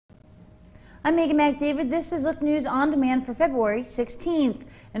I'm Megan McDavid. This is Look News on Demand for February 16th.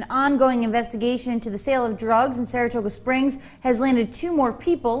 An ongoing investigation into the sale of drugs in Saratoga Springs has landed 2 more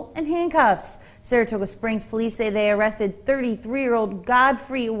people in handcuffs. Saratoga Springs police say they arrested 33-year-old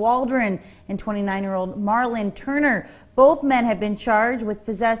Godfrey Waldron and 29-year-old Marlon Turner. Both men have been charged with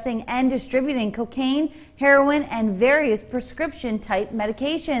possessing and distributing cocaine, heroin, and various prescription-type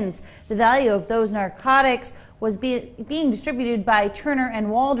medications. The value of those narcotics was being distributed by Turner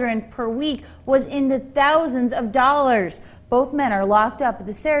and Waldron per week was in the thousands of dollars. Both men are locked up at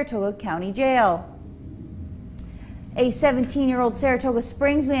the Saratoga County Jail. A 17-year-old Saratoga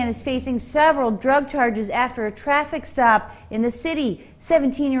Springs man is facing several drug charges after a traffic stop in the city.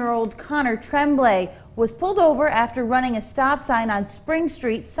 17-year-old Connor Tremblay was pulled over after running a stop sign on Spring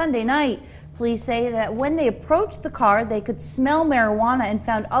Street Sunday night. Police say that when they approached the car, they could smell marijuana and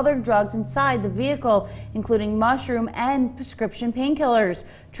found other drugs inside the vehicle, including mushroom and prescription painkillers.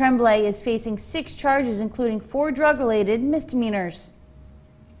 Tremblay is facing 6 charges, including 4 drug-related misdemeanors.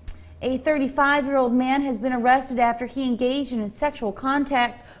 A 35-year-old man has been arrested after he engaged in sexual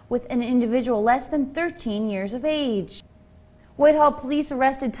contact with an individual less than 13 years of age. Whitehall police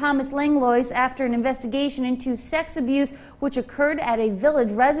arrested Thomas Langlois after an investigation into sex abuse which occurred at a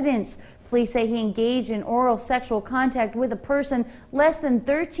village residence. Police say he engaged in oral sexual contact with a person less than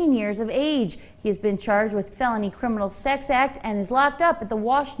 13 years of age. He has been charged with felony criminal sex act and is locked up at the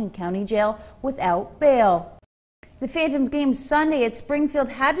Washington County Jail without bail. The Phantoms game Sunday at Springfield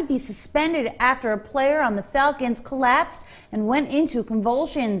had to be suspended after a player on the Falcons collapsed and went into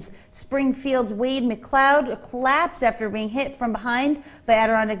convulsions. Springfield's Wade McLeod collapsed after being hit from behind by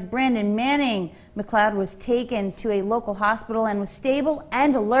Adirondacks' Brandon Manning. McLeod was taken to a local hospital and was stable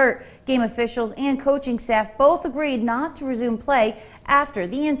and alert. Game officials and coaching staff both agreed not to resume play after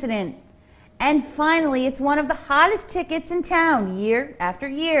the incident. And finally, it's one of the hottest tickets in town year after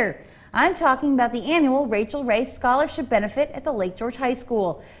year. I'm talking about the annual Rachel Ray Scholarship Benefit at the Lake George High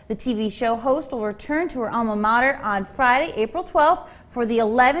School. The TV show host will return to her alma mater on Friday, April 12th for the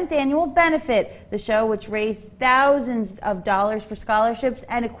 11th annual benefit. The show, which raised thousands of dollars for scholarships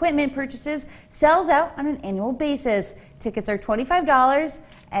and equipment purchases, sells out on an annual basis. Tickets are $25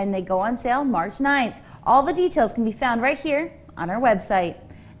 and they go on sale March 9th. All the details can be found right here on our website.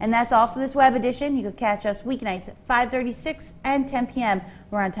 And that's all for this web edition. You can catch us weeknights at 5:36 and 10 p.m.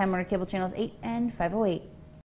 We're on Time Warner Cable Channels 8 and 508.